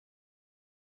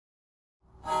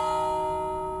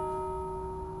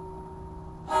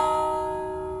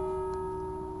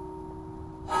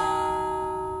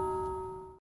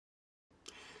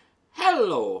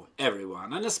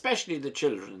everyone, and especially the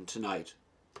children tonight.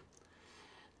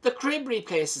 The crib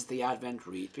replaces the Advent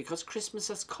wreath because Christmas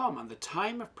has come and the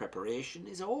time of preparation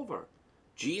is over.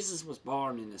 Jesus was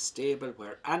born in a stable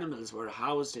where animals were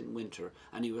housed in winter,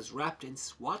 and he was wrapped in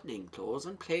swaddling clothes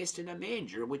and placed in a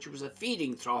manger, which was a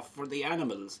feeding trough for the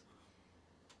animals.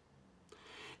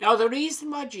 Now, the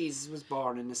reason why Jesus was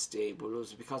born in a stable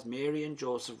was because Mary and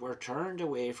Joseph were turned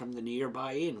away from the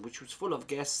nearby inn, which was full of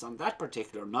guests on that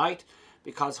particular night,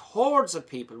 because hordes of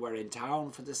people were in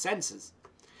town for the census.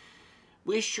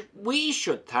 We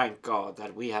should thank God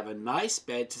that we have a nice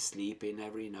bed to sleep in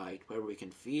every night where we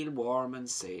can feel warm and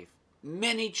safe.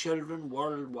 Many children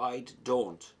worldwide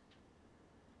don't.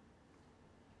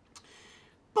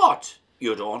 But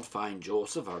you don't find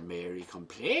Joseph or Mary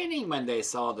complaining when they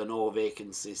saw the no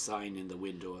vacancy sign in the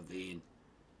window of the inn.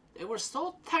 They were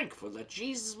so thankful that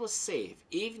Jesus was safe,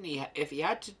 even if he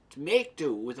had to make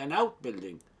do with an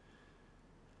outbuilding.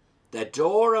 The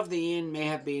door of the inn may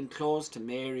have been closed to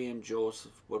Mary and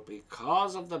Joseph, but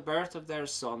because of the birth of their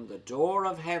son, the door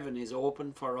of heaven is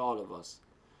open for all of us.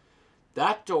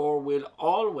 That door will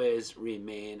always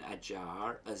remain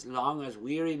ajar as long as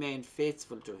we remain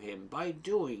faithful to him by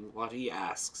doing what he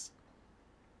asks.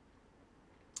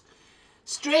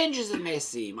 Strange as it may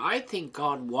seem, I think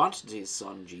God wanted his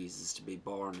son Jesus to be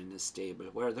born in a stable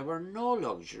where there were no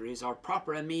luxuries or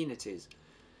proper amenities.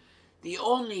 The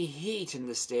only heat in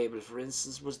the stable, for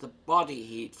instance, was the body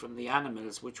heat from the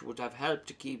animals, which would have helped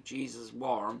to keep Jesus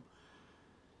warm.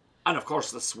 And of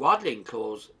course the swaddling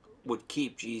clothes would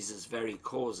keep Jesus very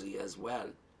cozy as well.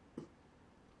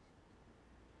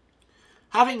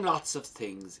 Having lots of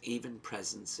things, even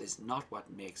presents, is not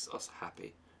what makes us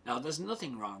happy. Now, there's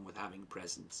nothing wrong with having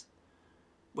presents,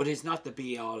 but it's not the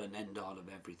be-all and end-all of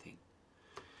everything.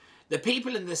 The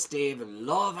people in the stable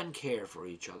love and care for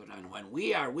each other, and when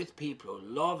we are with people who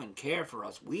love and care for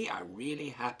us, we are really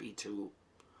happy too.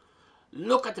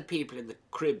 Look at the people in the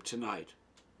crib tonight.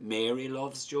 Mary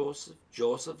loves Joseph,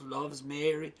 Joseph loves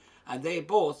Mary, and they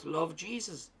both love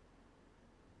Jesus.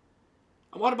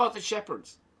 And what about the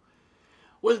shepherds?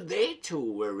 Well, they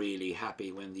too were really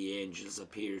happy when the angels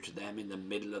appeared to them in the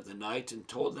middle of the night and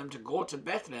told them to go to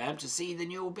Bethlehem to see the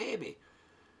new baby.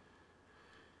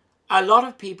 A lot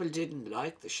of people didn't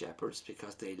like the shepherds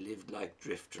because they lived like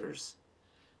drifters.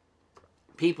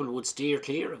 People would steer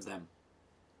clear of them.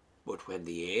 But when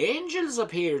the angels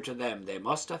appeared to them, they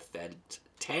must have felt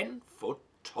 10 foot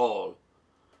tall.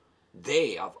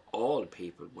 They, of all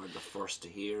people, were the first to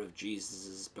hear of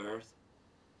Jesus' birth.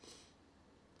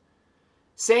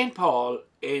 St. Paul,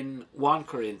 in 1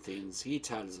 Corinthians, he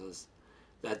tells us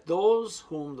that those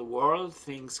whom the world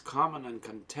thinks common and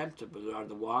contemptible are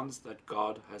the ones that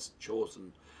God has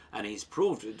chosen, and he's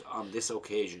proved it on this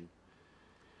occasion.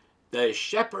 The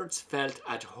shepherds felt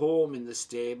at home in the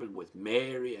stable with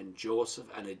Mary and Joseph,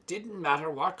 and it didn't matter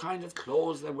what kind of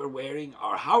clothes they were wearing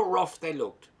or how rough they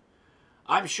looked.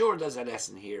 I'm sure there's a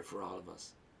lesson here for all of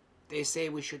us. They say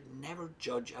we should never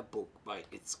judge a book by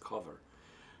its cover.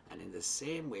 And in the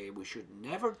same way, we should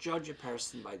never judge a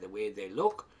person by the way they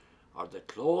look, or the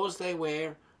clothes they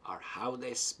wear, or how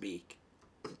they speak.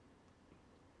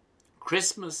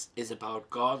 Christmas is about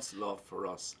God's love for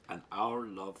us and our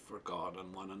love for God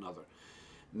and one another.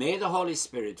 May the Holy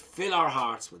Spirit fill our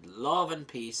hearts with love and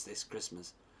peace this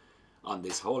Christmas. On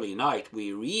this holy night,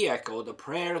 we re-echo the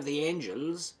prayer of the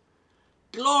angels.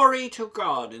 Glory to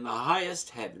God in the highest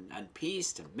heaven, and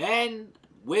peace to men,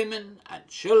 women, and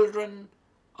children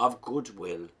of good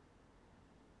will.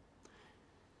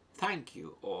 Thank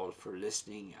you all for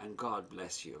listening, and God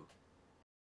bless you.